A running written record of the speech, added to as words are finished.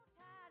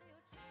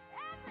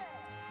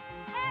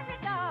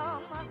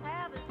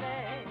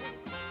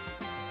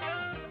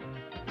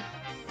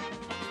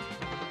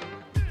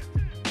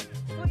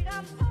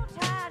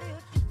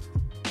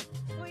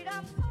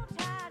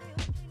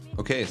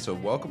Okay, so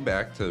welcome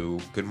back to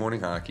Good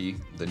Morning Hockey.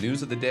 The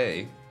news of the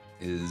day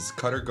is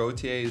Cutter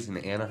Gauthier is an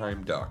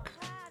Anaheim Duck.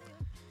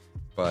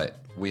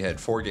 But we had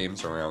 4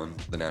 games around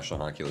the National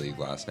Hockey League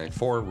last night.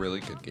 4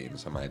 really good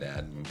games, I might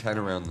add, and 10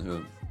 around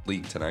the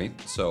league tonight.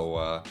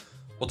 So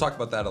we'll talk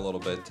about that a little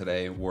bit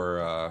today.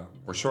 We're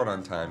short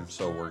on time,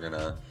 so we're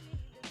gonna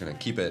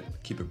keep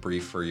it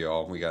brief for you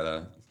all. We got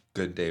a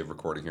good day of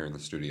recording here in the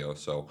studio,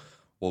 so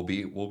we'll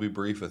be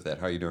brief with it.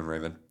 How you doing,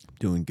 Raven?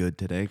 Doing good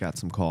today. Got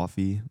some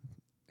coffee.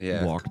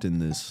 Yeah. Walked in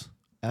this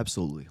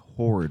absolutely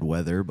horrid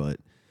weather, but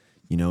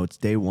it's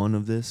day one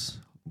of this.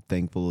 I'm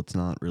thankful it's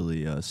not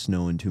really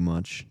snowing too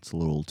much. It's a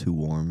little too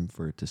warm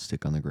for it to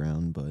stick on the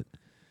ground, but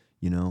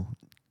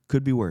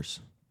could be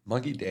worse.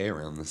 Muggy day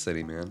around the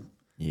city, man.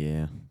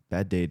 Yeah,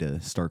 bad day to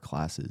start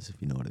classes,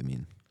 if you know what I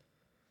mean.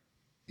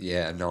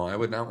 Yeah, no, I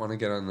would not want to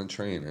get on the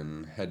train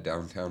and head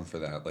downtown for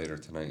that later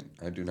tonight.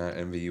 I do not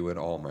envy you at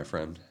all, my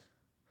friend.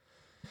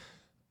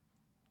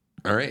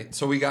 All right,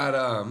 so we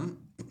got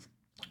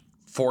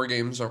 4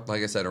 games,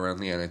 like I said, around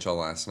the NHL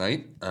last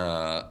night.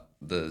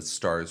 The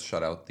Stars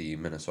shut out the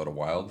Minnesota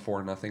Wild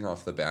 4-0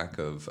 off the back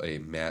of a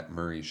Matt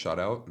Murray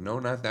shutout. No,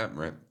 not that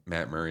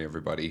Matt Murray,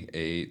 everybody.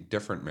 A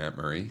different Matt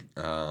Murray.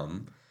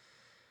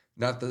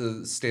 Not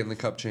the Stanley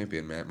Cup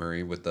champion Matt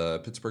Murray with the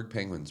Pittsburgh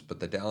Penguins, but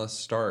the Dallas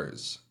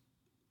Stars.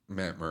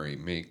 Matt Murray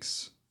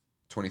makes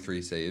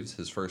 23 saves,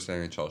 his first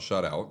NHL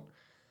shutout.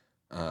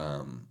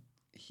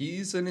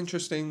 He's an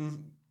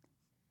interesting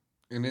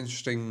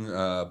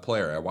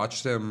player. I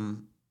watched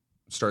him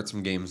start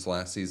some games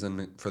last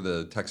season for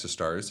the Texas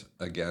Stars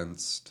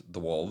against the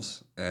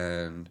Wolves,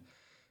 and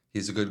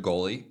he's a good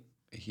goalie.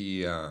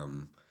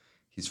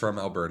 He's from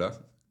Alberta,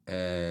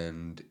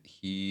 and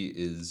he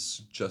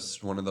is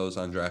just one of those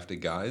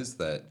undrafted guys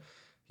that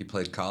he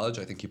played college.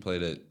 I think he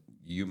played at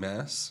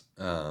UMass,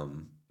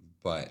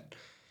 but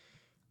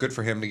good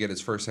for him to get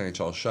his first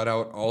NHL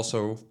shutout.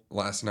 Also,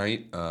 last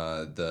night,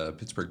 the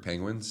Pittsburgh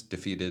Penguins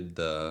defeated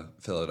the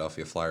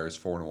Philadelphia Flyers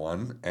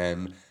 4-1.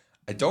 And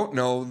I don't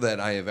know that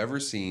I have ever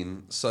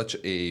seen such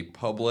a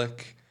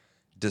public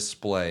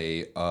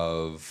display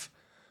of,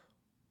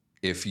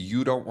 if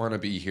you don't want to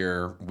be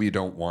here, we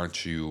don't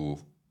want you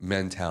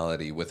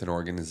mentality with an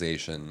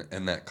organization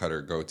and that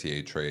Cutter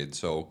Gauthier trade.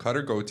 So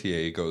Cutter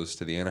Gauthier goes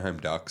to the Anaheim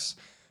Ducks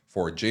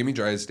for Jamie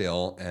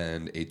Drysdale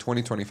and a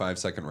 2025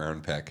 second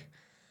round pick.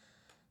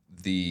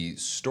 The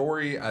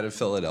story out of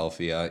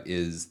Philadelphia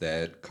is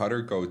that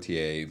Cutter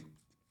Gauthier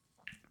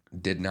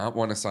did not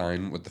want to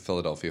sign with the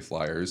Philadelphia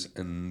Flyers,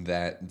 and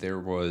that there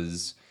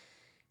was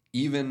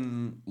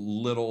even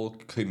little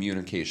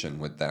communication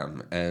with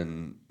them,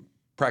 and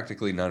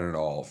practically none at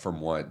all, from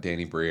what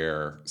Danny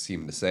Briere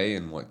seemed to say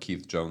and what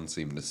Keith Jones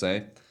seemed to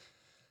say.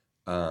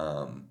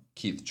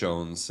 Keith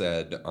Jones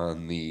said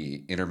on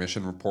the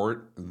intermission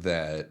report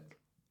that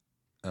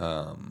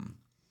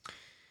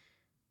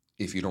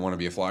if you don't want to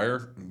be a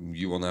Flyer,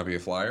 you will not be a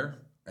Flyer.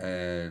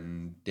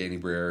 And Danny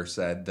Briere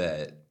said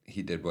that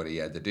he did what he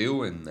had to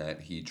do and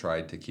that he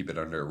tried to keep it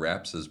under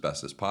wraps as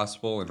best as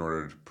possible in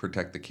order to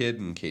protect the kid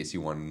in case he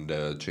wanted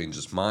to change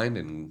his mind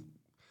and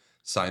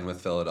sign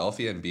with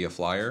Philadelphia and be a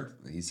Flyer.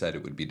 He said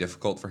it would be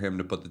difficult for him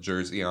to put the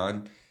jersey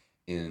on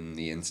in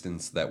the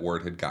instance that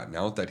word had gotten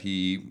out that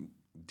he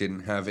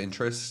didn't have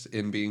interest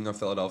in being a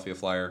Philadelphia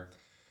Flyer.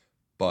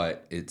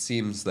 But it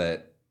seems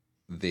that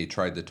they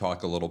tried to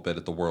talk a little bit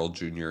at the World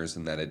Juniors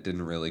and that it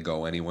didn't really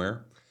go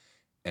anywhere.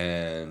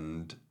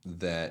 And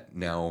that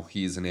now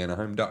he's an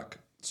Anaheim Duck.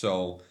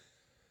 So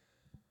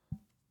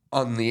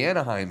on the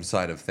Anaheim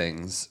side of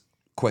things,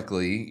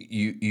 quickly,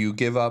 you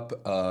give up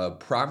a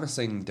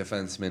promising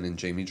defenseman in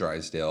Jamie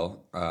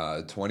Drysdale,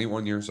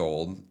 21 years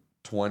old,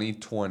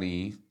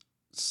 2020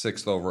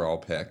 6th overall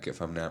pick,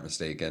 if I'm not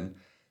mistaken.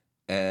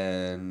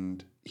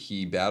 And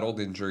he battled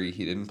injury.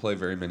 He didn't play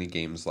very many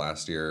games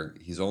last year.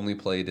 He's only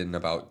played in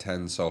about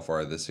 10 so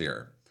far this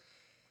year.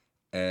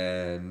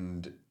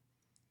 And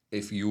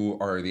if you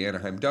are the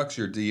Anaheim Ducks,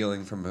 you're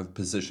dealing from a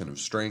position of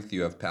strength.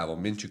 You have Pavel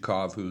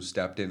Mintyukov, who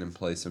stepped in and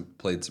played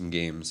some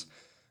games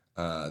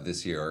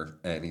this year,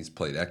 and he's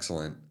played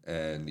excellent.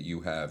 And you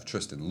have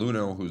Tristan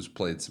Luneau, who's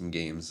played some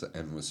games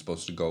and was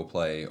supposed to go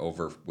play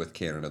over with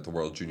Canada at the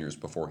World Juniors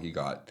before he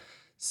got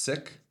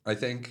sick, I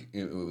think.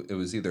 It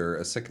was either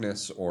a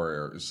sickness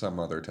or some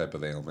other type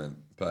of ailment,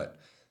 but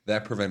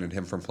that prevented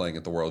him from playing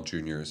at the World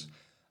Juniors.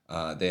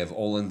 They have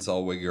Olin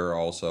Zellweger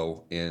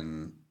also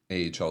in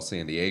AHL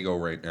San Diego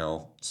right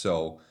now.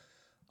 So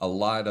a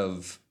lot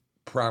of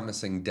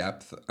promising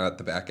depth at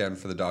the back end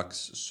for the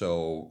Ducks.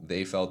 So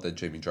they felt that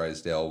Jamie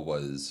Drysdale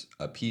was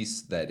a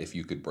piece that if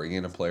you could bring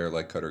in a player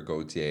like Cutter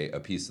Gauthier, a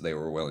piece that they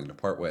were willing to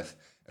part with.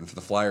 And for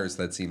the Flyers,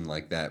 that seemed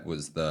like that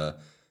was the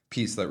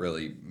piece that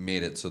really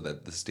made it so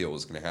that this deal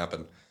was going to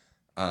happen.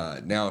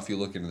 Now, if you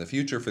look into the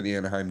future for the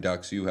Anaheim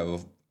Ducks, you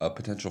have a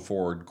potential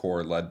forward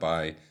core led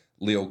by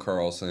Leo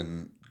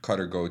Carlsson,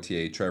 Cutter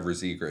Gauthier, Trevor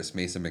Zegras,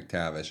 Mason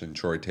McTavish, and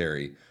Troy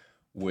Terry,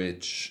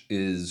 which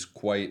is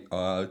quite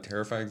a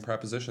terrifying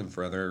proposition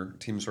for other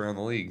teams around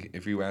the league,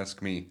 if you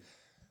ask me.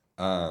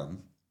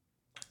 On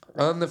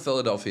the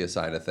Philadelphia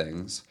side of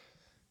things,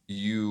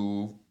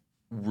 you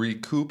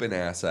recoup an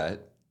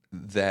asset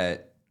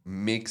that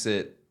makes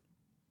it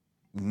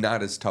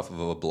not as tough of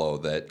a blow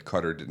that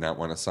Cutter did not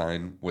want to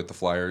sign with the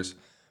Flyers.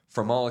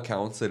 From all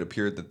accounts, it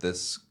appeared that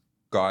this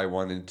guy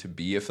wanted to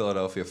be a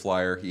Philadelphia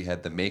Flyer. He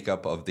had the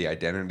makeup of the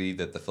identity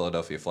that the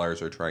Philadelphia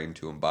Flyers are trying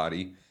to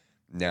embody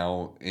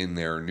now in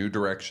their new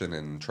direction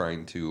and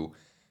trying to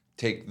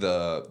take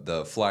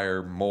the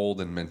Flyer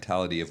mold and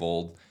mentality of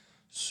old.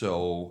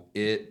 So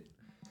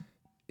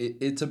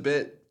it's a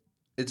bit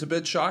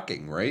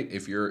shocking, right?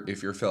 If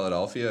you're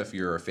Philadelphia, if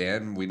you're a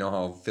fan, we know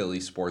how Philly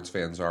sports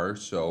fans are,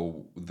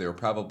 so they're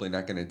probably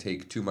not going to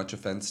take too much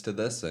offense to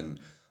this, and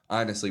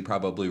honestly,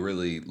 probably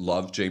really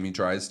love Jamie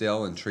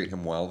Drysdale and treat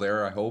him well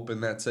there. I hope in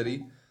that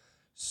city.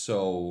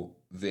 So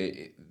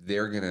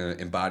they're going to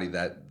embody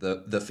that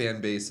the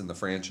fan base and the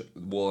franchise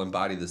will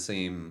embody the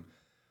same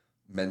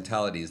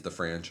mentality as the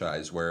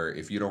franchise, where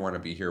if you don't want to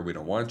be here, we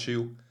don't want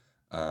you.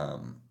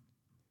 Um,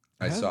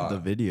 I I have the saw.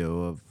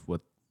 video of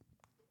what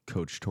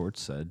Coach Torts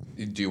said.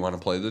 Do you want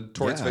to play the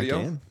Torts Yeah, I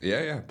video? can.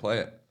 Yeah, play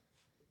it.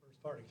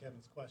 First part of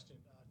Kevin's question,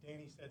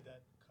 Danny said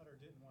that Cutter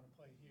didn't want to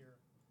play here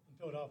in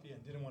Philadelphia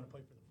and didn't want to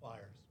play for the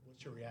Flyers.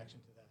 What's your reaction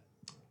to that?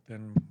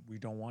 Then we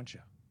don't want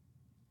you.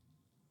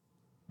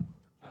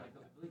 I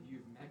believe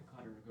you've met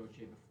Cutter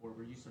negotiate before.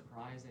 Were you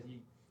surprised that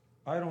he?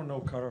 I don't know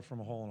Cutter from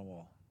a hole in a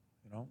wall,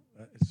 you know.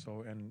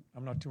 So, and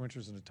I'm not too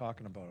interested in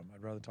talking about him.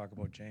 I'd rather talk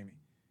about Jamie.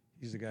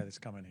 He's the guy that's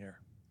coming here.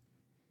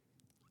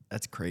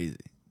 That's crazy.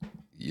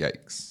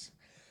 Yikes.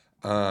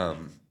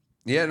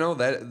 Yeah, no,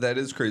 that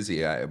is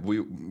crazy.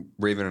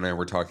 Raven and I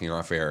were talking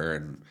off air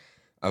and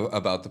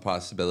about the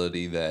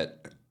possibility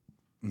that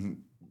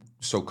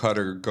so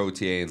Cutter,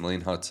 Gauthier, and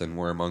Lane Hudson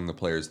were among the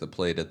players that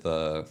played at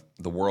the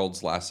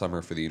Worlds last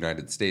summer for the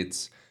United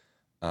States.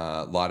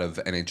 A lot of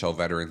NHL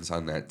veterans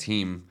on that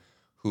team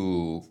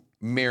who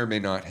may or may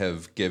not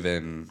have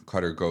given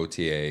Cutter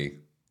Gauthier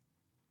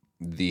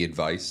the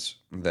advice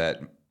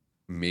that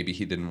maybe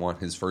he didn't want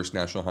his first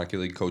National Hockey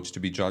League coach to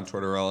be John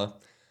Tortorella.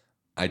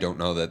 I don't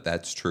know that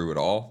that's true at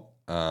all.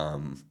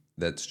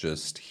 That's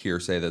just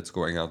hearsay that's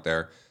going out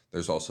there.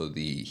 There's also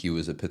he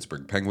was a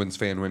Pittsburgh Penguins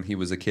fan when he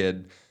was a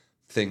kid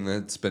thing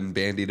that's been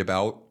bandied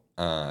about.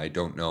 I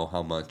don't know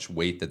how much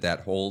weight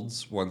that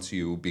holds once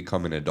you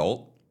become an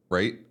adult,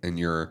 right? And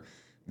you're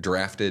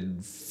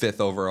drafted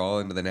 5th overall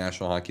into the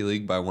National Hockey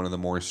League by one of the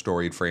more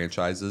storied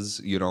franchises.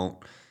 You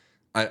don't.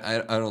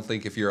 I don't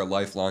think if you're a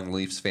lifelong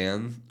Leafs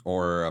fan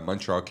or a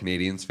Montreal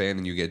Canadiens fan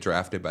and you get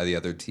drafted by the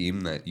other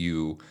team that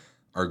you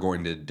are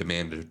going to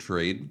demand a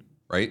trade,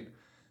 right?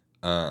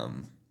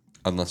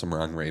 Unless I'm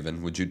wrong,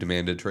 Raven. Would you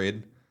demand a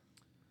trade?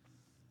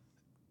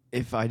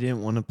 If I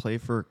didn't want to play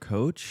for a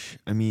coach,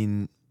 I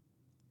mean,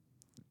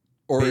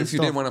 or if you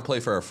didn't want to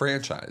play for a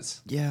franchise?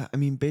 Yeah, I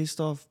mean,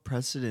 based off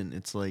precedent,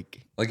 it's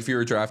like if you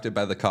were drafted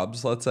by the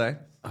Cubs, let's say.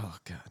 Oh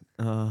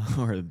God,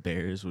 or the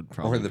Bears would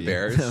probably. Or the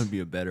Bears. That would be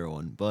a better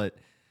one. But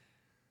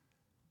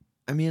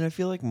I mean, I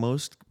feel like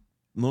most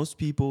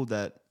people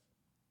that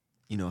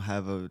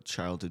have a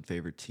childhood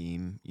favorite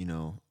team.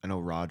 I know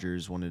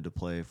Rogers wanted to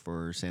play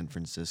for San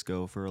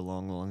Francisco for a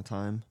long, long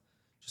time,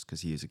 just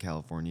because he is a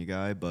California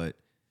guy. But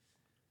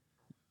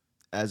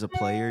as a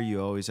player,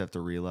 you always have to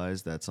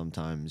realize that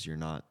sometimes you're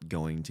not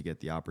going to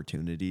get the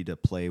opportunity to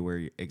play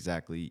where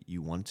exactly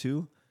you want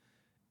to.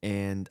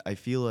 And I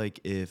feel like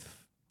if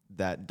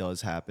that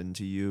does happen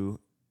to you,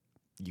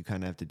 you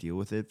kind of have to deal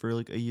with it for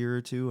like a year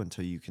or two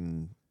until you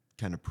can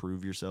kind of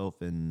prove yourself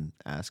and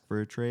ask for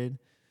a trade.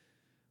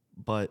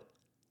 But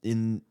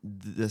in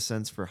the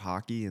sense for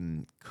hockey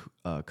and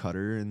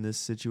Cutter in this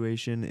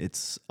situation,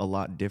 it's a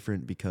lot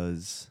different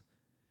because,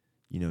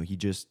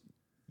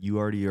 you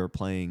already are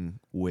playing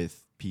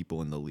with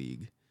people in the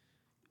league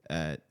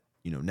at,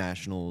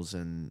 nationals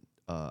and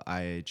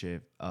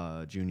IHF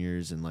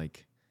juniors and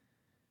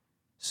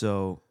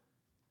so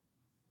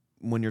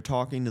when you're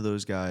talking to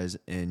those guys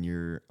and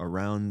you're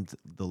around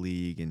the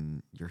league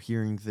and you're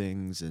hearing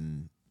things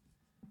and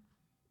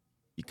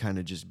you kind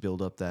of just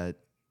build up that,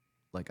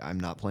 I'm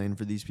not playing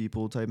for these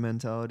people type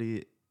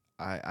mentality,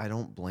 I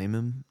don't blame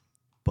him,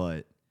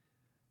 but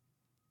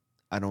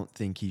I don't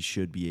think he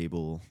should be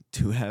able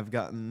to have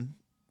gotten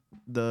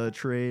the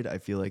trade. I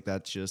feel like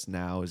that's just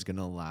now is going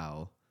to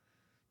allow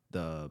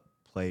the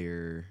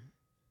player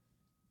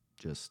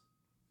just.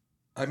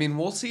 I mean,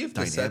 we'll see if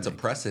this sets a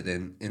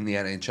precedent in the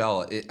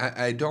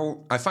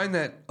NHL. I find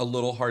that a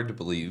little hard to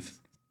believe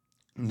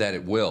that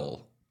it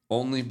will,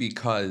 only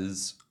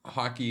because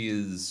hockey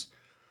is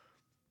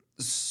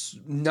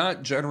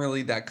not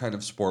generally that kind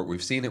of sport.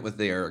 We've seen it with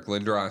the Eric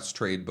Lindros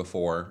trade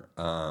before.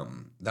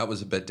 That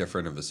was a bit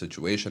different of a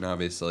situation,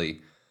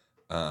 obviously.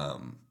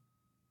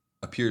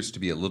 Appears to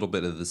be a little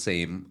bit of the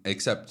same,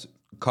 except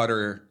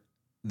Cutter,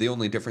 the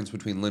only difference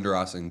between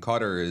Lindros and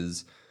Cutter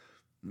is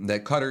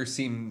that Cutter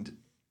seemed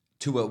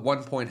to at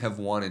one point have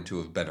wanted to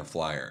have been a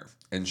Flyer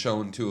and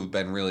shown to have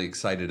been really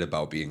excited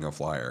about being a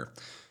Flyer.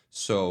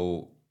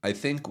 So I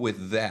think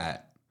with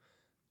that,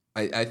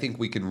 I think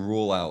we can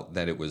rule out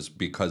that it was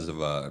because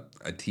of a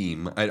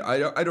team.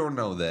 I don't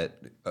know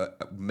that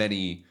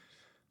many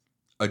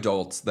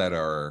adults that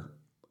are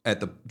at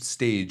the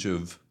stage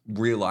of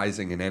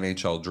realizing an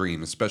NHL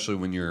dream, especially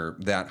when you're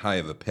that high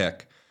of a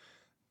pick.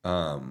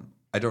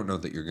 I don't know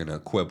that you're going to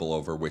quibble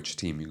over which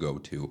team you go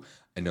to.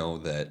 I know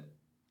that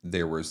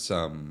there was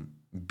some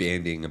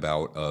banding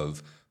about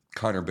of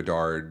Connor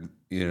Bedard,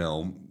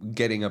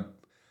 getting a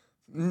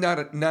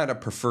not a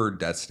preferred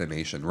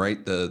destination,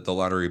 right? The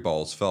lottery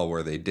balls fell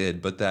where they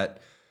did, but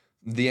that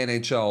the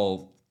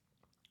NHL.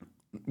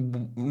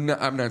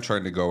 I'm not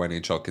trying to go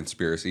NHL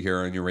conspiracy here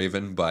on you,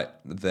 Raven,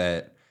 but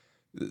that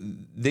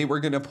they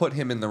were going to put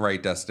him in the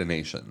right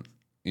destination.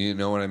 You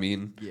know what I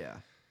mean? Yeah.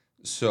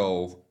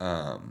 So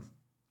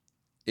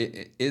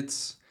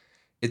it's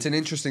an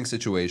interesting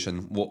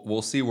situation.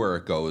 We'll see where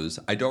it goes.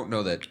 I don't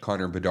know that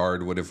Connor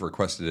Bedard would have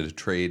requested a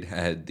trade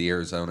had the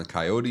Arizona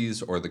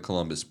Coyotes or the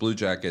Columbus Blue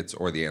Jackets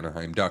or the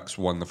Anaheim Ducks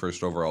won the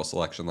first overall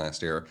selection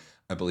last year.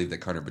 I believe that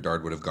Connor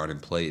Bedard would have gone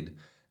and played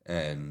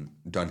and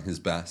done his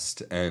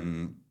best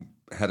and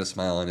had a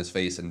smile on his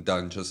face and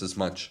done just as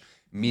much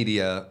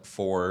media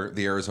for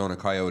the Arizona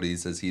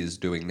Coyotes as he is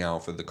doing now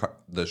for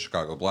the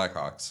Chicago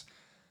Blackhawks.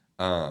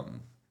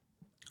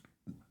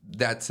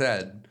 That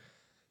said,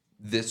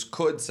 this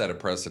could set a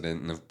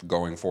precedent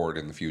going forward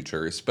in the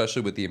future,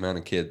 especially with the amount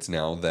of kids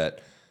now that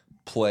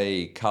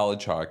play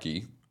college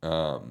hockey.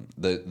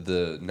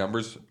 The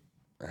numbers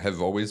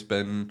have always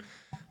been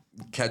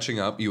catching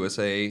up.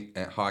 USA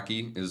at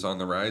hockey is on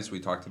the rise.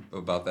 We talked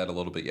about that a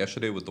little bit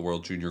yesterday with the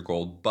World Junior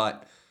Gold,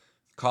 but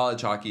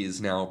college hockey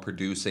is now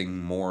producing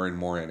more and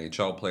more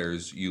NHL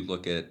players. You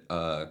look at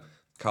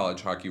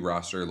college hockey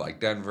roster like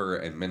Denver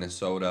and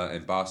Minnesota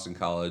and Boston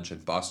College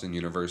and Boston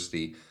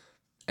University.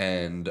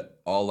 And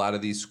a lot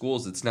of these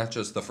schools, it's not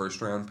just the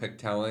first round pick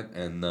talent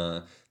and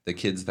the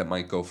kids that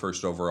might go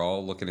first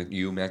overall, looking at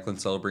you, Macklin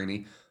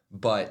Celebrini,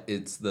 but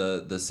it's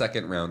the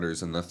second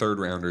rounders and the third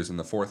rounders and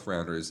the fourth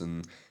rounders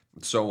and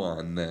so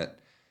on, that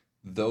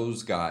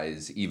those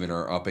guys even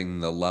are upping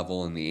the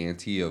level and the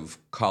ante of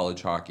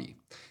college hockey.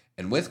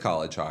 And with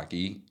college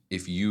hockey,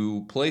 if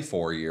you play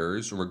 4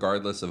 years,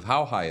 regardless of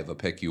how high of a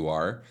pick you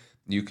are,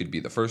 you could be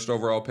the first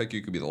overall pick,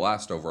 you could be the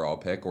last overall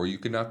pick, or you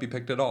could not be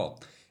picked at all.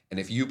 And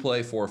if you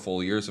play 4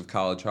 full years of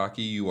college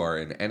hockey, you are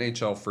an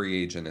NHL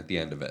free agent at the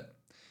end of it.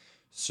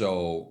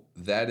 So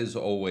that is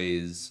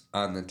always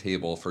on the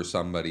table for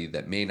somebody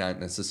that may not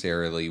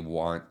necessarily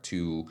want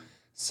to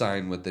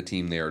sign with the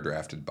team they are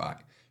drafted by.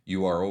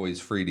 You are always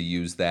free to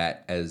use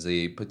that as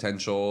a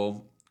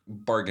potential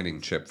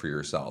bargaining chip for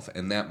yourself.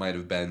 And that might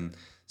have been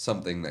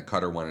something that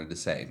Cutter wanted to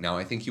say. Now,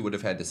 I think he would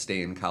have had to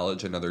stay in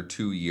college another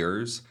 2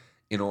 years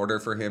in order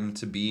for him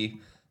to be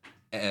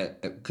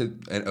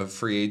a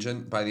free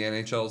agent by the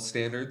NHL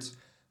standards.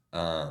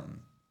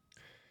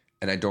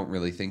 And I don't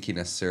really think he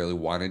necessarily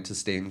wanted to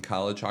stay in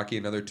college hockey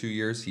another 2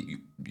 years.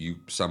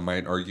 Some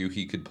might argue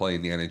he could play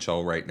in the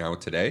NHL right now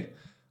today.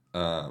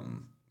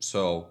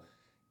 So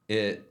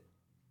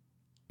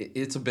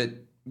it's a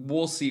bit.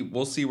 We'll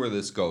see where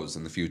this goes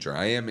in the future.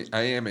 I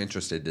am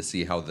interested to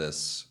see how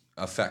this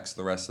affects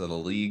the rest of the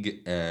league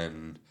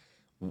and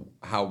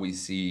how we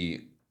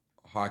see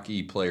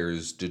hockey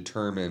players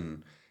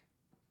determine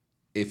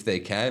if they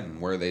can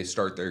where they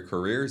start their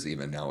careers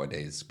even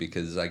nowadays,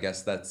 because I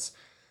guess that's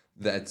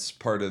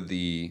part of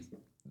the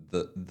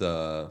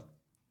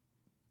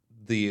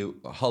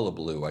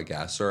hullabaloo, I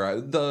guess, or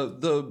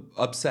the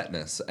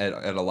upsetness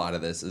at a lot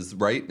of this is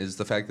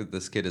the fact that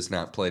this kid has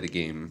not played a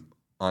game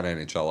on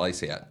NHL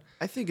ice yet.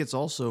 I think it's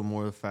also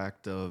more the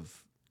fact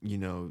of,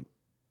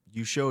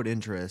 you showed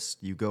interest,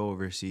 you go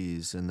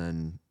overseas, and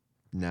then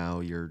now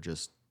you're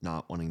just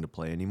not wanting to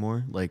play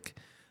anymore. Like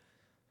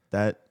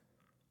that,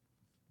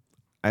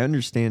 I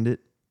understand it,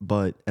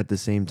 but at the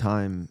same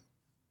time,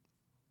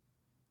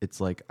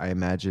 it's like, I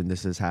imagine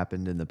this has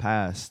happened in the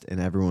past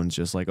and everyone's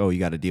just like, oh, you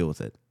got to deal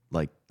with it.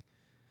 Like,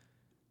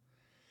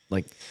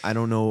 I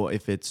don't know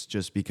if it's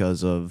just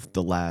because of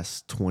the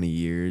last 20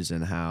 years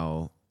and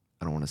how,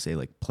 I don't want to say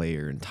like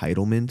player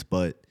entitlement,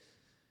 but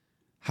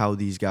how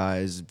these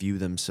guys view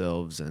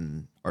themselves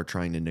and are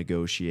trying to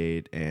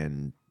negotiate,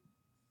 and,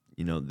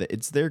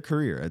 it's their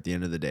career at the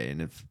end of the day.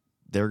 And if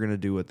they're going to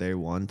do what they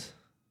want,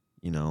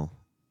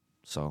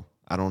 so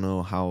I don't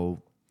know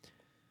how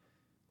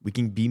we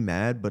can be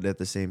mad, but at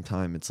the same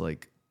time, it's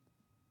like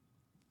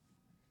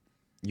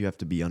you have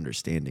to be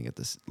understanding at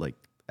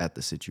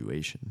the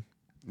situation.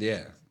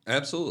 Yeah,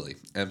 absolutely.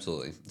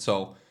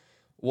 So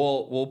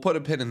we'll put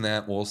a pin in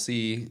that. We'll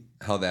see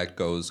how that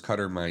goes.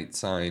 Cutter might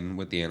sign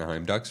with the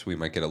Anaheim Ducks. We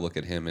might get a look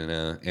at him in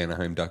an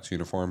Anaheim Ducks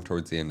uniform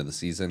towards the end of the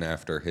season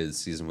after his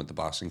season with the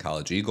Boston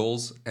College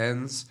Eagles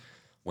ends,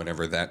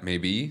 whenever that may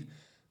be.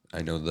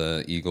 I know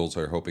the Eagles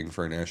are hoping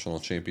for a national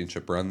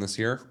championship run this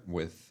year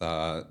with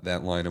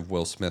that line of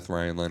Will Smith,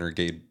 Ryan Leonard,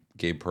 Gabe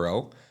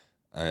Perreault,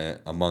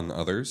 among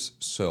others.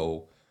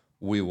 So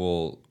we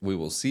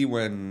will see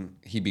when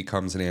he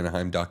becomes an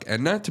Anaheim Duck.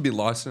 And not to be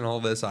lost in all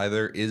this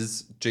either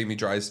is Jamie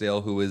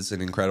Drysdale, who is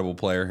an incredible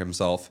player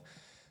himself.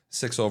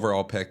 6th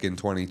overall pick in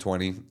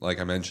 2020, like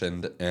I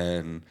mentioned.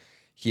 And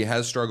he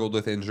has struggled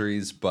with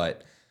injuries,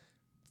 but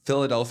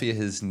Philadelphia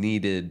has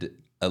needed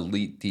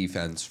elite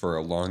defense for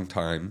a long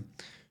time.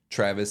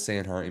 Travis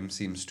Sanheim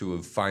seems to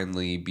have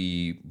finally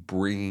be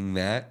bringing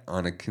that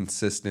on a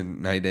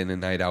consistent night in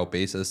and night out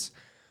basis.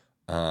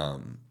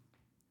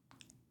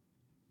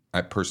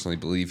 I personally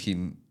believe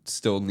he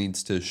still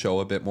needs to show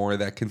a bit more of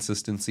that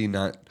consistency.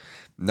 Not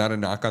a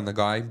knock on the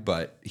guy,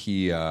 but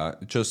he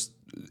just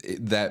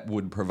that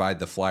would provide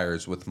the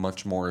Flyers with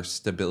much more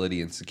stability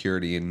and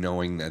security in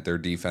knowing that their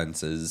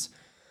defense is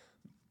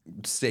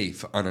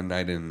safe on a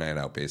night in and night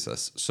out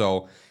basis.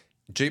 So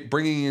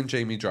bringing in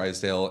Jamie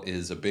Drysdale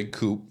is a big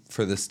coup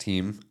for this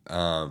team.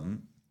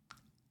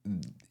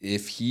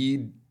 If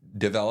he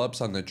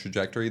develops on the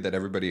trajectory that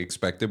everybody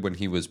expected when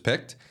he was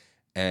picked,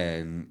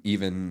 and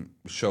even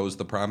shows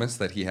the promise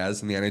that he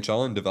has in the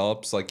NHL and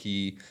develops like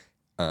he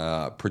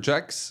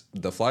projects,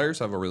 the Flyers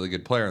have a really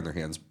good player on their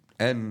hands.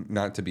 And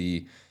not to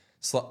be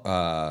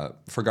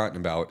forgotten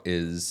about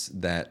is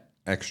that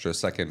extra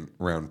second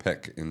round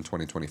pick in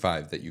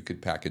 2025 that you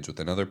could package with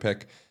another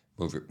pick,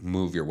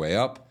 move your way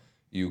up.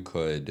 You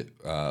could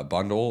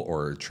bundle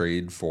or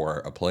trade for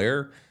a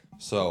player.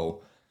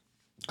 So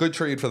good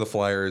trade for the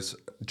Flyers.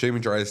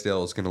 Jamie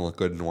Drysdale is going to look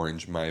good in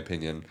orange, in my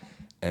opinion.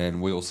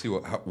 And we'll see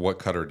what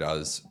Cutter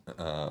does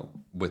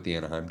with the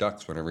Anaheim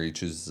Ducks whenever he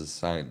chooses to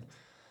sign.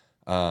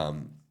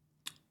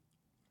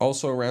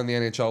 Also around the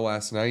NHL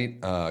last night,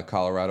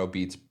 Colorado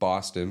beats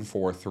Boston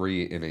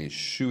 4-3 in a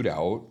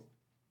shootout.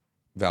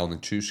 Val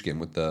Nichushkin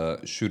with the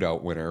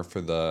shootout winner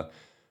for the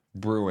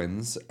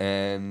Bruins.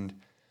 And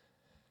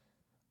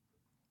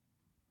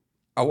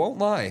I won't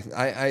lie,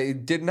 I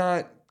did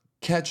not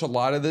catch a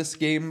lot of this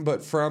game,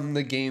 but from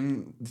the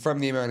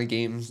amount of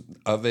games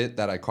of it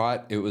that I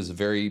caught, it was a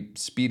very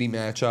speedy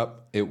matchup.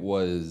 It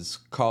was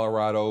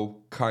Colorado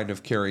kind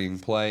of carrying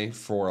play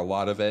for a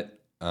lot of it.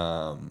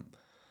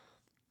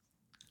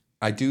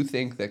 I do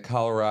think that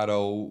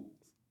Colorado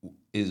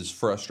is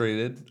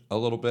frustrated a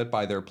little bit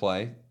by their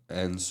play,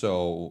 and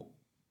so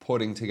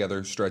putting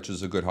together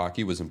stretches of good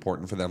hockey was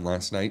important for them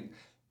last night,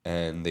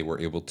 and they were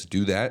able to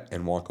do that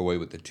and walk away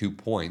with the 2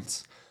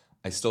 points.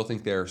 I still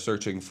think they're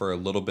searching for a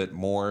little bit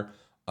more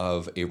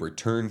of a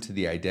return to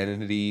the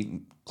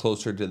identity,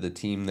 closer to the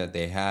team that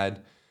they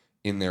had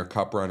in their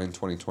cup run in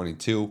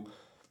 2022.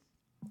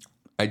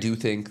 I do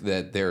think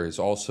that there is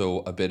also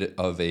a bit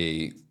of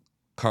a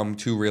come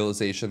to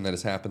realization that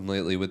has happened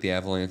lately with the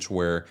Avalanche,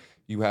 where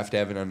you have to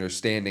have an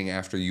understanding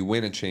after you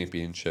win a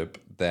championship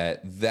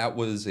that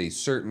was a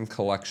certain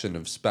collection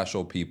of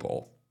special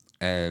people,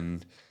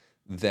 and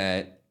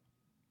that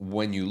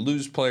when you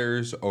lose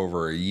players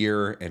over a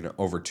year and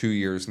over 2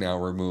 years now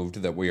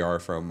removed that we are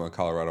from a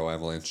Colorado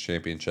Avalanche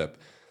championship,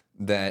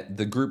 that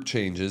the group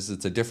changes.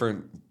 It's a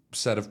different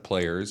set of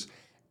players,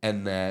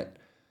 and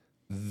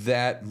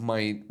that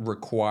might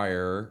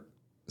require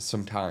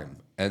some time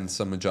and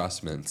some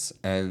adjustments.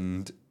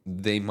 And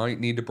they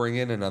might need to bring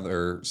in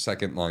another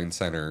second line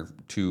center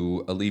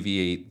to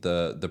alleviate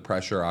the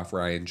pressure off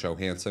Ryan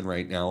Johansson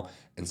right now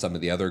and some of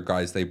the other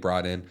guys they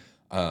brought in.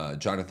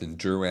 Jonathan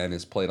Drouin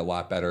has played a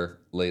lot better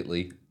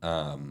lately.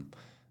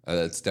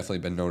 It's definitely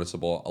been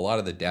noticeable. A lot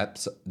of the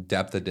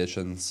depth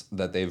additions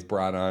that they've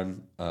brought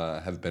on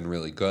have been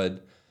really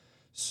good.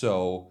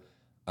 So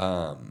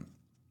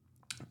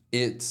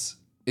it's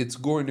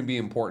going to be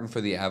important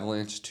for the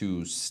Avalanche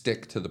to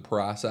stick to the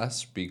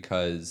process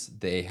because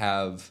they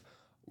have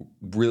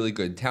really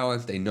good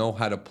talent. They know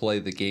how to play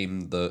the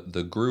game.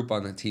 The group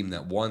on the team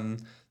that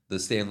won the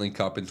Stanley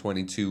Cup in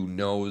 22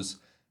 knows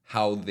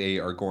how they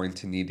are going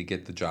to need to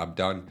get the job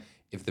done.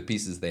 If the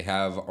pieces they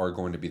have are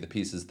going to be the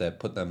pieces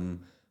that put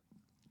them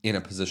in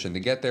a position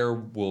to get there,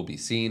 will be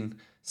seen.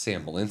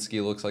 Sam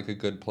Malinsky looks like a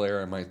good player.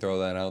 I might throw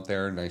that out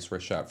there. Nice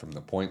wrist shot from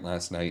the point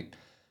last night.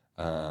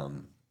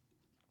 But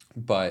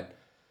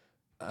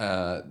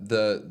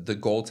the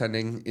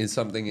goaltending is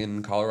something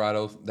in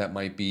Colorado that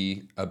might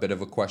be a bit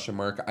of a question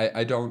mark.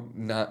 I don't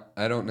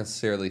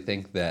necessarily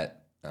think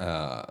that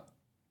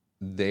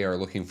they are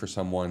looking for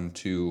someone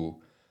to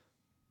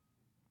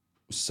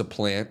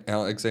supplant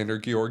Alexander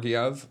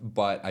Georgiev,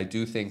 but I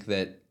do think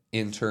that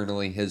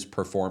internally his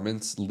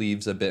performance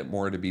leaves a bit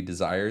more to be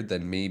desired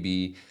than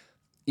maybe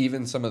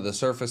even some of the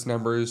surface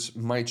numbers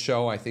might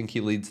show. I think he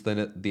leads the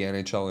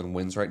NHL in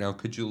wins right now.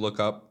 Could you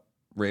look up,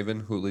 Raven,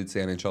 who leads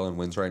the NHL in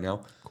wins right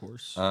now? Of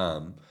course.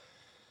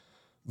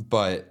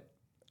 But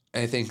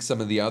I think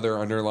some of the other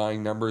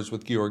underlying numbers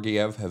with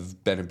Georgiev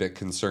have been a bit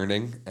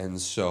concerning,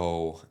 and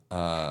so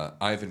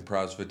Ivan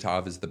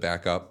Prosvetov is the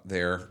backup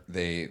there.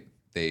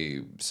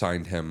 They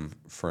signed him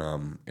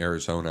from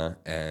Arizona,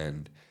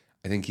 and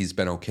I think he's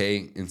been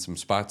okay in some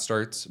spot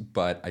starts,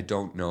 but I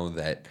don't know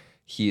that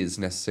he is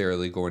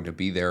necessarily going to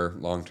be their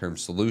long-term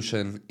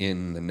solution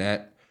in the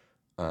net,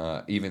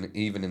 even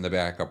in the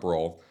backup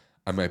role.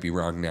 I might be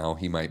wrong now.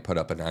 He might put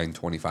up a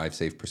 .925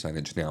 save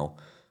percentage now,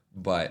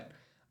 but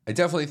I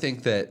definitely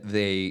think that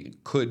they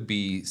could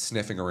be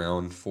sniffing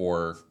around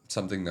for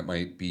something that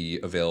might be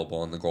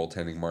available in the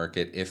goaltending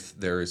market if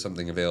there is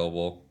something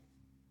available.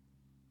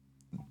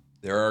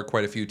 There are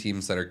quite a few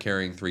teams that are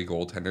carrying 3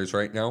 goaltenders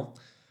right now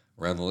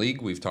around the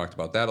league. We've talked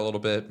about that a little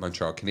bit.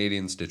 Montreal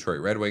Canadiens, Detroit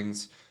Red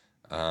Wings.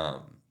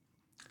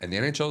 And the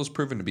NHL has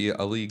proven to be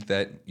a league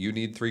that you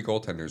need 3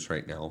 goaltenders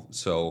right now.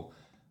 So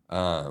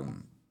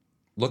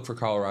look for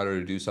Colorado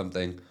to do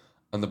something.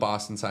 On the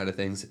Boston side of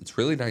things, it's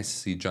really nice to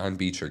see John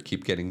Beecher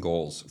keep getting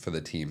goals for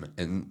the team.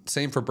 And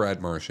same for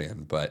Brad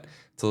Marchand, but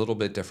it's a little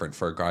bit different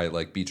for a guy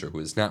like Beecher who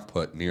has not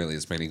put nearly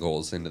as many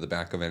goals into the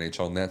back of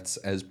NHL nets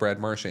as Brad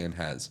Marchand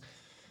has.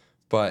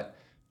 But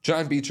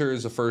John Beecher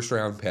is a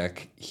first-round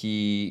pick.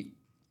 He's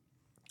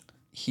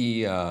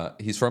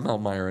from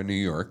Elmira, New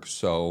York,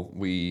 so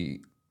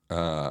we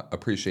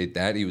appreciate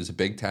that. He was a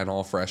Big Ten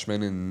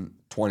All-Freshman in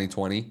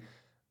 2020.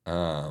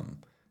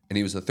 And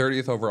he was the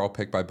 30th overall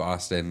pick by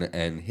Boston,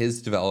 and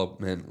his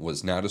development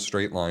was not a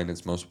straight line,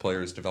 as most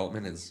players'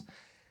 development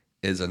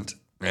isn't.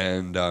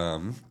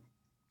 And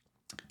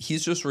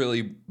he's just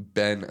really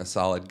been a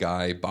solid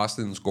guy.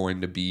 Boston's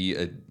going to be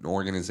an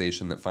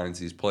organization that finds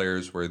these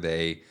players where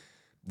they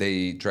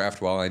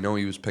draft well. I know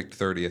he was picked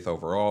 30th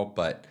overall,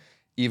 but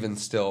even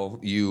still,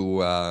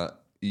 you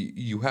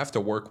have to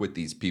work with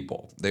these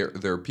people.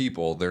 They're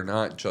people. They're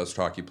not just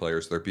hockey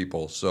players. They're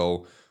people.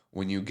 So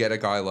when you get a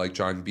guy like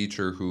John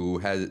Beecher who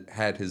has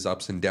had his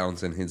ups and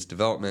downs in his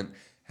development,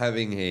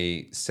 having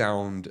a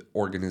sound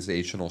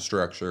organizational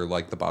structure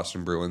like the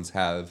Boston Bruins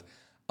have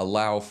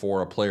allow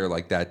for a player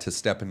like that to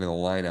step into the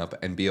lineup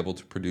and be able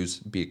to produce,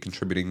 be a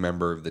contributing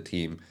member of the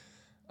team.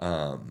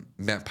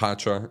 Matt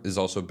Patra is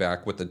also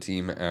back with the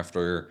team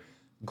after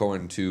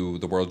going to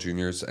the World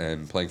Juniors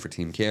and playing for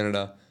Team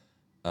Canada.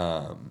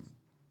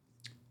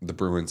 The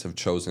Bruins have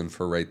chosen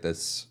for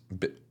this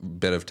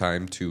bit of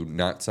time to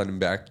not send him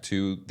back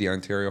to the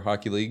Ontario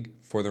Hockey League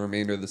for the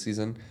remainder of the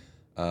season.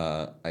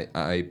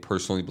 I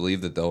personally believe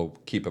that they'll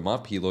keep him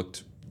up. He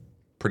looked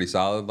pretty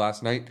solid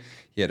last night.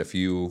 He had a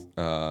few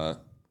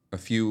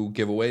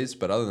giveaways,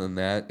 but other than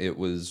that, it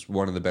was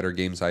one of the better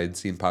games I had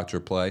seen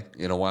Patra play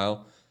in a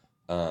while.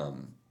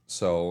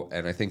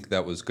 And I think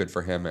that was good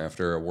for him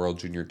after a World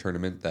Junior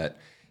tournament that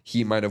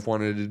he might have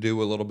wanted to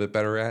do a little bit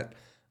better at.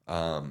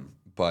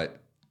 But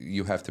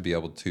you have to be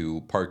able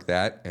to park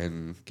that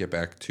and get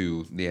back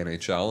to the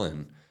NHL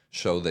and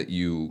show that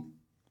you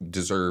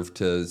deserve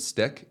to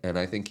stick. And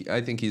I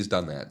think he's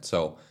done that.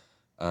 So,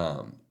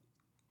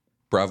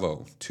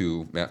 bravo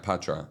to Matt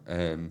Patra.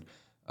 And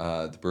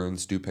the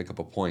Bruins do pick up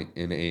a point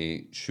in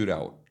a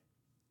shootout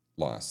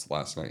loss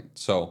last night.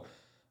 So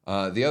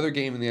the other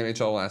game in the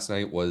NHL last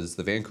night was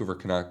the Vancouver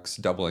Canucks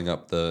doubling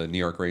up the New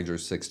York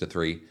Rangers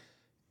 6-3.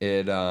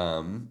 It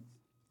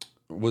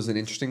was an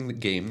interesting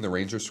game. The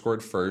Rangers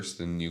scored first,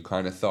 and you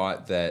kind of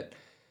thought that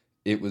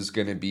it was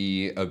going to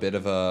be a bit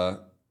of a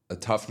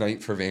tough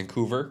night for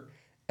Vancouver.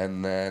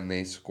 And then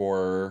they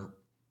score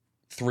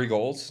 3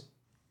 goals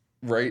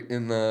right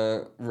in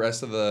the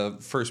rest of the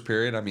first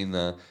period. I mean,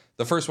 the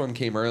first one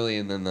came early,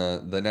 and then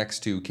the next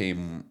 2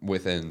 came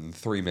within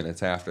 3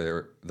 minutes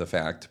after the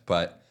fact.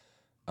 But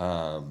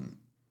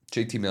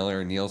JT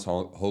Miller and Niels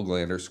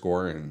Höglander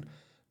score, and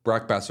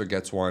Brock Besser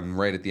gets one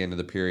right at the end of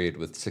the period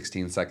with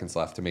 16 seconds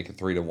left to make it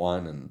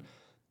 3-1. And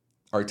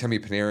Artemi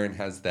Panarin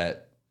has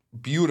that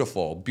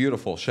beautiful,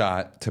 beautiful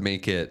shot to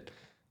make it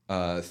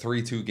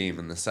 3-2 game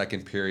in the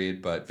second period,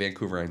 but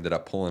Vancouver ended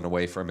up pulling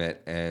away from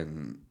it,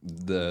 and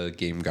the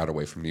game got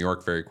away from New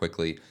York very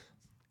quickly.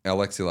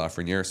 Alexis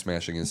Lafreniere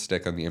smashing his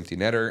stick on the empty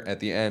netter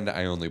at the end.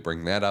 I only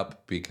bring that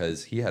up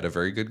because he had a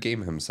very good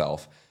game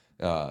himself.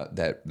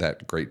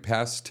 That great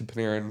pass to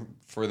Panarin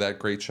for that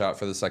great shot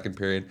for the second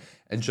period,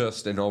 and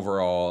just an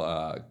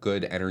overall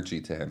good energy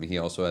to him. He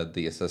also had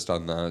the assist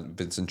on the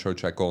Vincent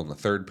Trocheck goal in the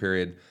third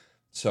period.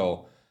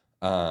 So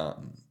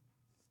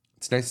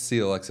it's nice to see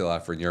Alexis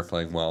Lafreniere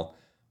playing well.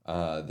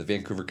 The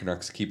Vancouver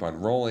Canucks keep on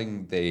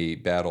rolling. They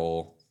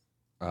battle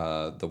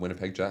the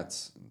Winnipeg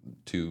Jets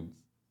to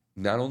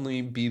not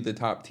only be the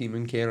top team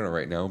in Canada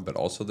right now, but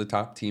also the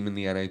top team in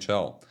the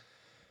NHL.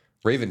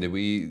 Raven, did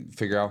we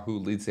figure out who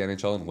leads the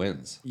NHL in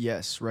wins?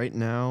 Yes, right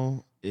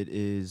now it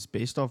is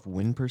based off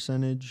win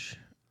percentage.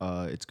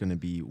 It's going to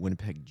be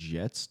Winnipeg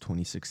Jets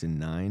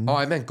 26-9. Oh,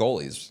 I meant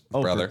goalies,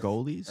 brother. For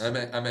goalies? I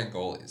meant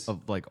goalies.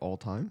 Of all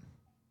time?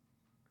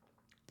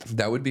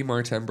 That would be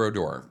Martin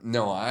Brodeur.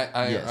 No,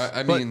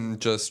 I mean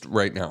just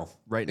right now.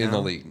 Right in now?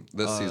 the league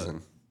this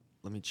season.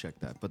 Let me check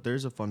that. But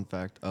there's a fun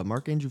fact.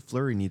 Marc-Andrew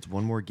Fleury needs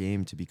one more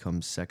game to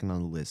become second on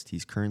the list.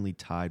 He's currently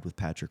tied with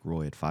Patrick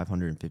Roy at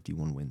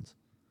 551 wins.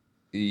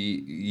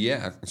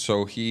 Yeah,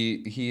 so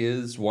he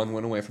is 1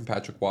 win away from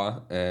Patrick Roy,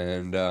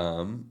 and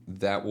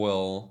that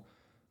will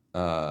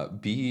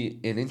be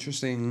an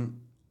interesting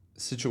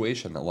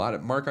situation.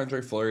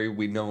 Marc-Andre Fleury,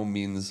 we know,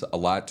 means a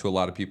lot to a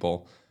lot of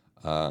people.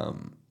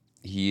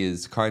 He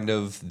is kind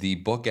of the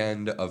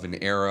bookend of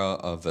an era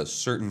of a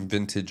certain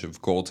vintage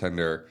of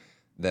goaltender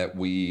that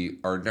we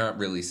are not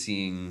really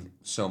seeing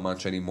so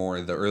much anymore.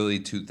 The early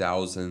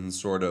 2000s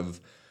sort of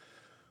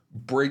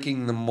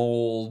breaking the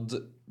mold,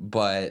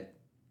 but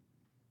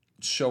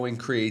showing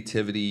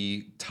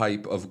creativity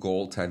type of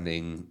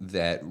goaltending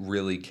that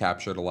really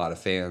captured a lot of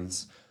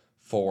fans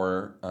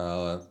for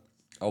a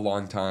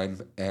long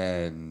time.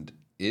 And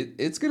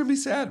it's going to be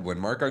sad when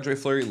Marc-Andre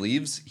Fleury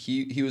leaves.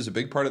 He was a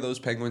big part of those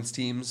Penguins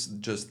teams,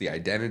 just the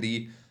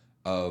identity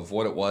of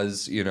what it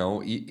was,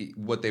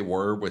 what they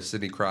were with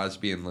Sidney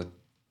Crosby and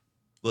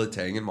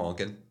Letang and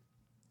Malkin.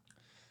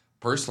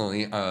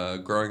 Personally,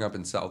 growing up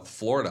in South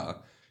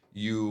Florida,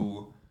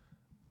 you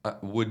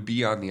would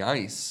be on the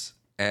ice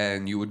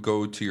and you would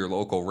go to your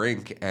local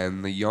rink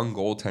and the young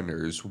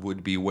goaltenders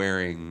would be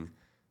wearing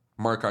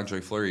Marc-Andre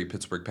Fleury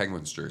Pittsburgh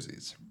Penguins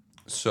jerseys.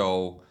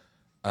 So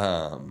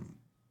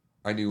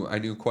I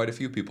knew quite a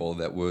few people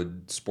that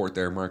would sport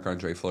their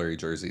Marc-Andre Fleury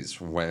jerseys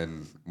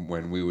when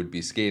we would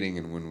be skating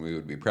and when we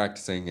would be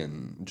practicing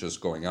and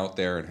just going out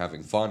there and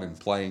having fun and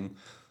playing.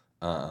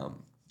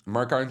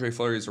 Marc-Andre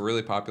Fleury is a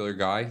really popular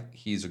guy.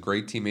 He's a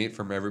great teammate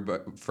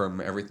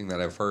from everything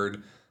that I've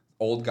heard.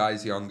 Old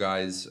guys, young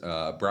guys.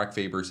 Brock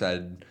Faber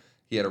said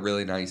he had a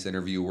really nice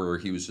interview where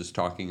he was just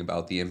talking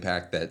about the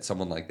impact that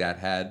someone like that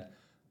had.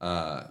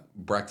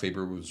 Brock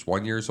Faber was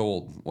 1 year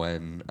old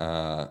when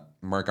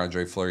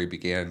Marc-Andre Fleury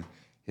began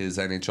his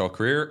NHL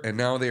career, and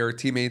now they are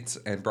teammates,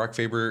 and Brock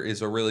Faber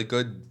is a really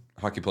good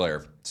hockey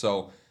player.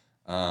 So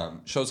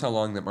shows how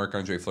long that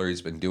Marc-Andre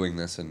Fleury's been doing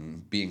this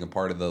and being a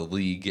part of the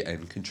league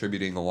and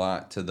contributing a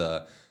lot to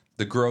the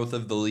growth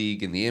of the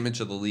league and the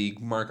image of the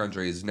league.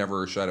 Marc-Andre has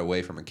never shied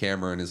away from a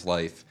camera in his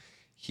life.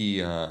 He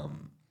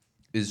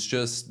has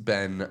just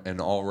been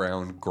an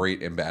all-around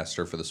great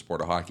ambassador for the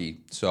sport of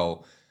hockey.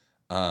 So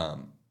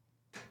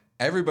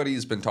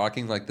everybody's been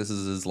talking like this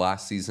is his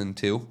last season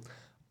too.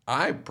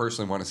 I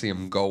personally want to see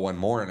him go one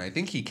more, and I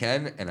think he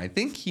can, and I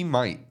think he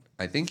might.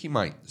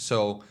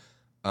 So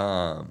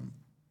I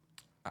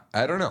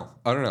don't know.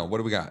 What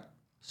do we got?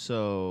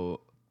 So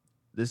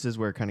this is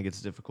where it kind of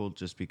gets difficult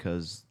just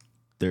because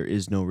there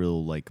is no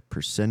real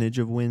percentage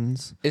of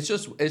wins. It's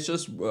just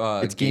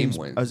It's game games.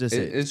 wins. I was gonna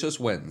say, It's just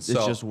wins. It's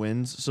So just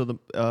wins. So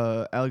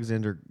the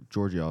Alexander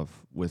Georgiev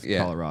with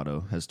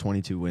Colorado has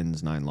 22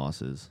 wins, 9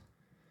 losses.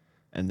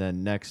 And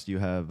then next you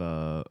have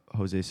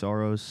Jose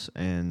Soros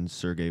and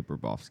Sergei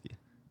Bobrovsky.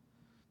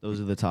 Those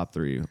are the top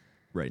 3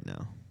 right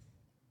now.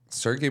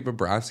 Sergei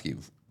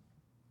Bobrovsky.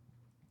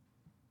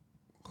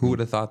 Who would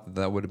have thought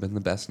that would have been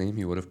the best name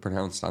you would have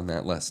pronounced on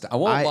that list? I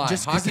won't lie.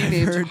 Just 'cause I've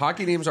heard-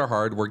 Hockey names are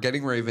hard. We're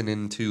getting Raven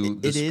into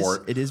the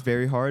sport. It is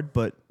very hard,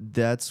 but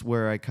that's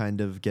where I kind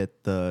of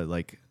get the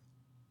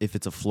if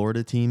it's a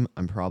Florida team,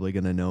 I'm probably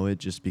going to know it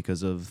just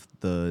because of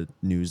the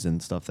news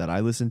and stuff that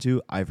I listen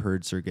to. I've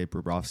heard Sergei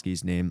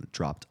Bobrovsky's name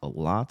dropped a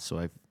lot, so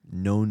I've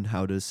known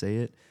how to say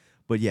it.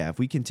 But yeah, if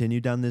we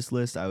continue down this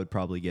list, I would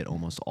probably get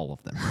almost all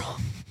of them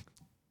wrong.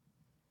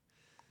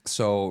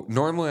 So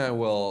normally I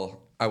will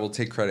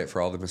take credit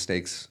for all the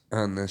mistakes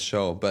on this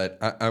show, but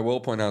I will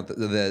point out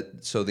that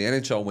so the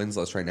NHL wins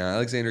list right now,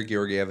 Alexander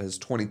Georgiev has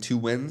 22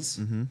 wins,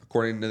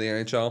 according to the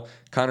NHL.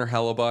 Connor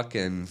Hellebuck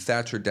and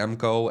Thatcher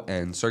Demko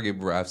and Sergei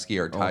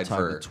Bobrovsky are tied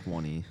with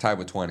 20. Tied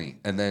with 20.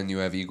 And then you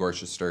have Igor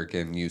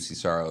Shesterkin, UC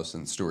Saros,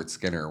 and Stuart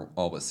Skinner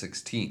all with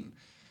 16.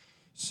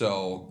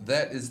 So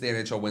that is the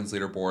NHL wins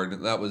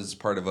leaderboard. That was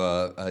part of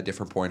a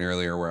different point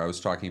earlier where I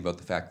was talking about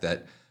the fact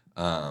that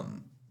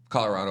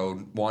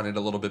Colorado wanted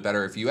a little bit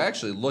better. If you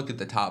actually look at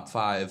the top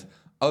 5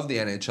 of the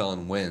NHL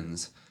in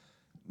wins,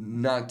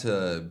 not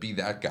to be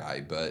that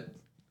guy, but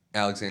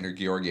Alexander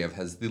Georgiev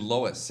has the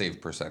lowest save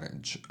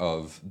percentage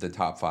of the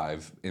top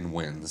 5 in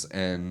wins,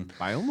 and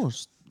By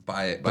almost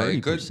by a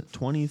good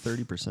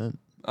 20-30%.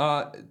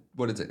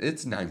 what is it?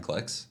 It's 9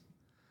 clicks.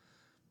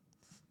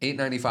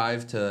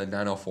 895 to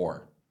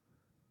 904.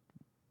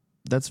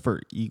 That's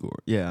for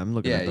Igor. Yeah, I'm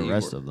looking at the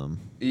rest of them.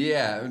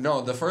 Yeah,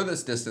 no, the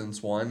furthest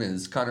distance one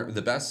is Connor.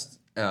 The best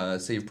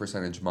save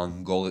percentage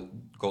among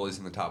goalies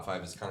in the top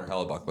 5 is Connor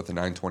Hellebuck with a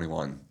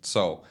 921.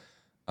 So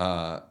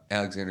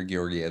Alexander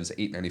Georgiev's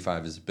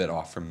 895 is a bit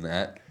off from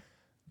that.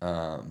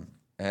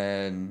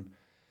 And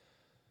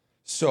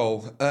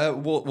so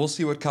we'll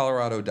see what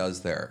Colorado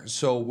does there.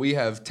 So we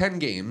have 10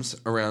 games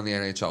around the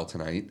NHL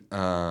tonight.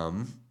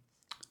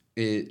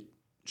 It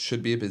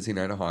should be a busy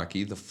night of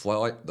hockey. The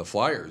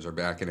Flyers are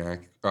back in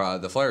action.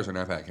 The Flyers are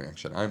not back in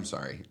action. I'm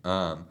sorry.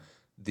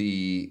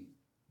 The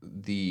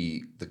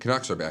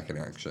Canucks are back in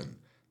action.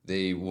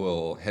 They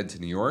will head to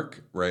New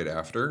York right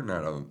after,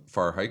 not a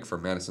far hike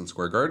from Madison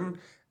Square Garden,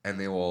 and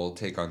they will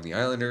take on the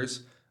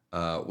Islanders.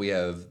 We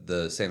have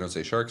the San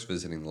Jose Sharks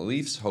visiting the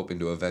Leafs, hoping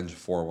to avenge a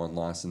 4-1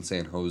 loss in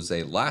San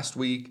Jose last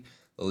week.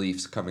 The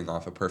Leafs coming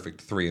off a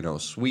perfect 3-0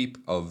 sweep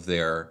of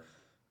their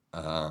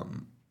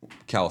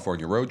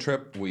California road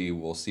trip. We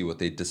will see what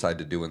they decide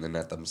to do in the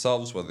net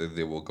themselves, whether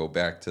they will go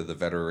back to the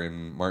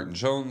veteran Martin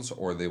Jones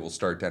or they will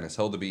start Dennis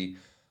Hildeby.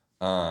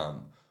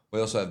 We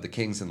also have the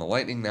Kings and the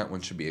Lightning. That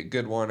one should be a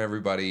good one,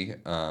 everybody.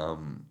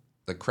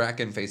 The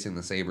Kraken facing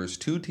the Sabres,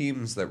 2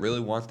 teams that really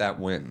want that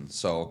win.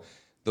 So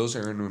those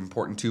are an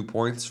important 2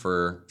 points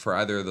for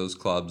either of those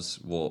clubs.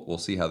 We'll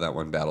see how that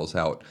one battles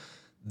out.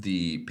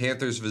 The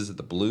Panthers visit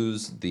the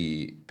Blues.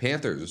 The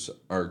Panthers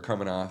are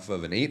coming off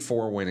of an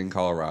 8-4 win in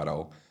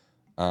Colorado.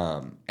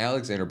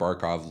 Alexander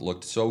Barkov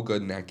looked so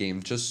good in that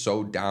game, just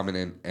so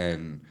dominant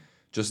and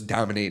just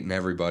dominating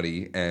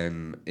everybody.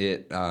 And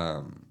it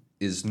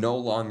is no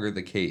longer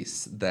the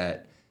case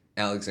that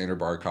Alexander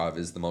Barkov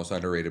is the most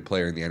underrated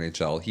player in the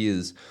NHL. He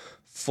is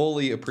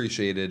fully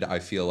appreciated, I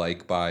feel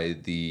like, by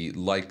the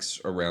likes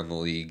around the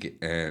league,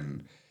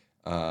 and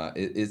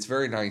it's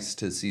very nice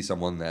to see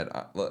someone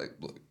that,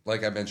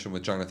 like I mentioned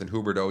with Jonathan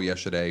Huberdeau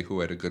yesterday, who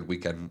had a good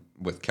weekend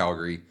with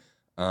Calgary.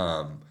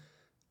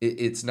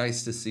 It's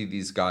nice to see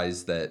these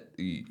guys that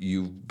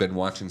you've been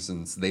watching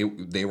since they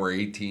were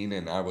 18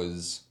 and I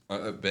was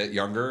a bit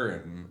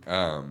younger,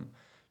 and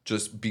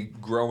just be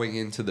growing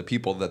into the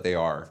people that they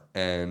are,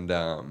 and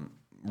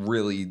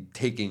really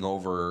taking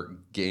over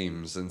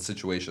games and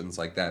situations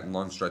like that in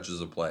long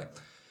stretches of play.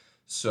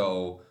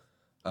 So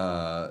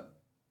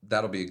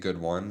that'll be a good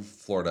one.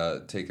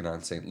 Florida taking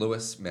on St.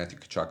 Louis. Matthew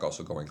Tkachuk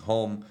also going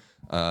home.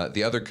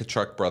 The other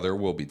Tkachuk brother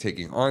will be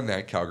taking on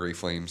that Calgary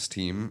Flames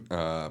team.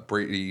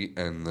 Brady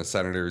and the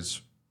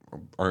Senators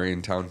are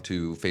in town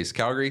to face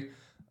Calgary.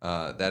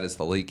 That is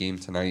the late game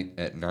tonight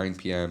at 9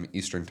 p.m.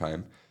 Eastern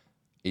Time,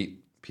 8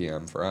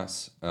 p.m. for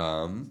us.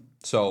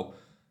 So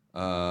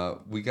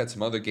we got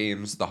some other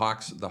games. The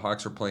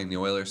Hawks are playing the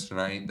Oilers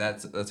tonight.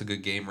 That's a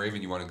good game.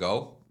 Raven, you want to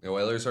go? The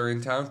Oilers are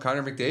in town.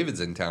 Connor McDavid's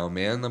in town,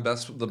 man. The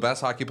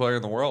best hockey player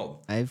in the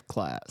world. I have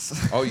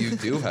class. Oh, you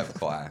do have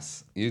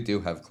class. You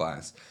do have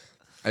class.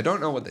 I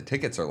don't know what the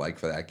tickets are like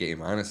for that game.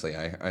 Honestly,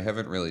 I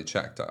haven't really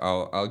checked.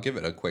 I'll give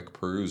it a quick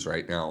peruse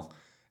right now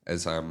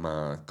as I'm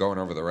going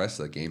over the rest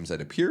of the games.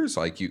 It appears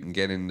like you can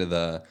get into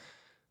the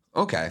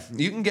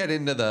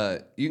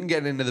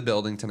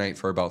building tonight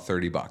for about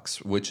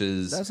 $30, which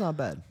is That's not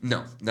bad.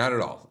 no, not at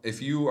all.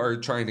 If you are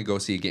trying to go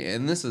see a game,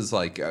 and this is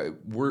like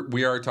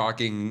we are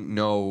talking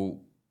no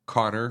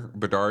Connor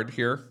Bedard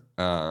here.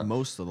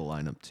 Most of the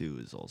lineup too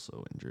is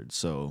also injured,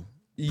 so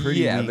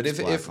Yeah, weak but if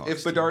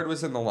Blackhawks Bedard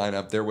was in the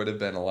lineup, there would have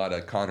been a lot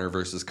of Connor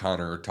versus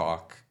Connor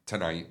talk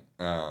tonight.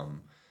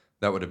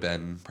 That would have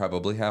been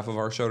probably half of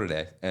our show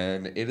today,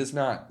 and it is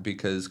not,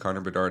 because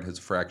Connor Bedard has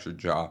a fractured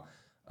jaw.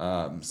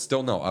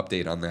 Still no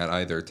update on that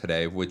either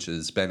today, which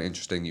has been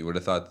interesting. You would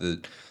have thought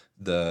that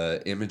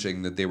the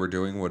imaging that they were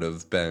doing would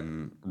have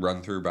been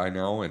run through by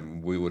now,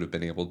 and we would have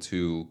been able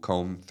to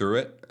comb through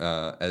it,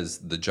 as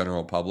the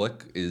general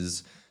public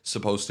is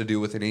supposed to do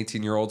with an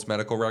 18-year-old's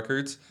medical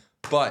records.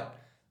 But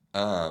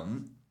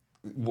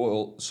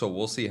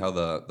we'll see how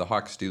the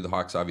Hawks do. The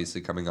Hawks obviously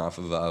coming off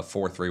of a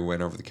 4-3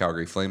 win over the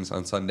Calgary Flames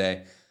on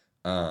Sunday.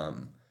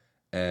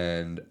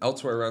 And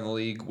elsewhere around the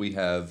league, we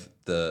have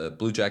the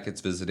Blue Jackets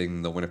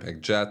visiting the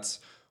Winnipeg Jets.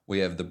 We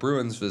have the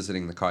Bruins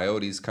visiting the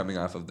Coyotes, coming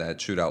off of that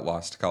shootout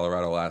loss to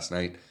Colorado last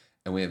night.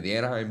 And we have the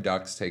Anaheim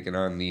Ducks taking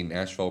on the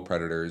Nashville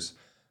Predators.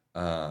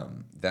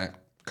 That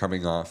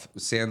coming off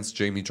sans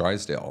Jamie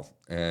Drysdale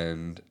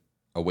and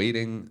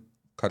awaiting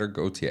Cutter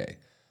Gauthier.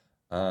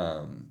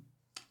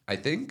 I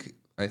think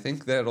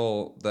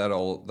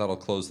that'll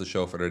close the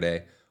show for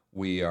today.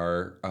 We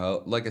are,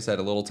 like I said,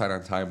 a little tight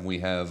on time. We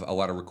have a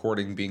lot of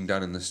recording being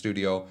done in the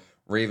studio.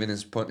 Raven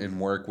is putting in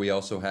work. We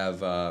also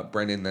have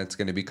Brendan that's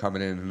going to be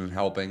coming in and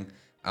helping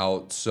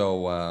out.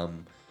 So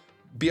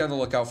be on the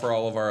lookout for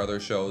all of our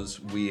other shows.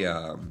 We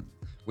have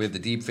the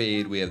Deep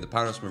Fade. We have the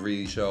Panos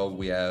Mavridi show.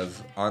 We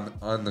have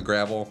on the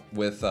Gravel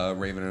with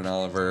Raven and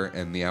Oliver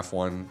and the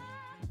F1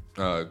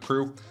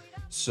 crew.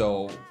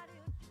 So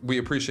we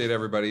appreciate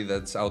everybody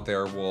that's out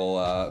there.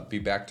 We'll be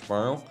back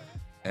tomorrow.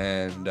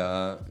 And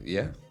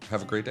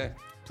have a great day.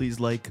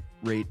 Please like,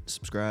 rate,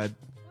 subscribe.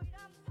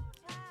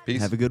 Peace.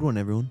 Have a good one,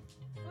 everyone.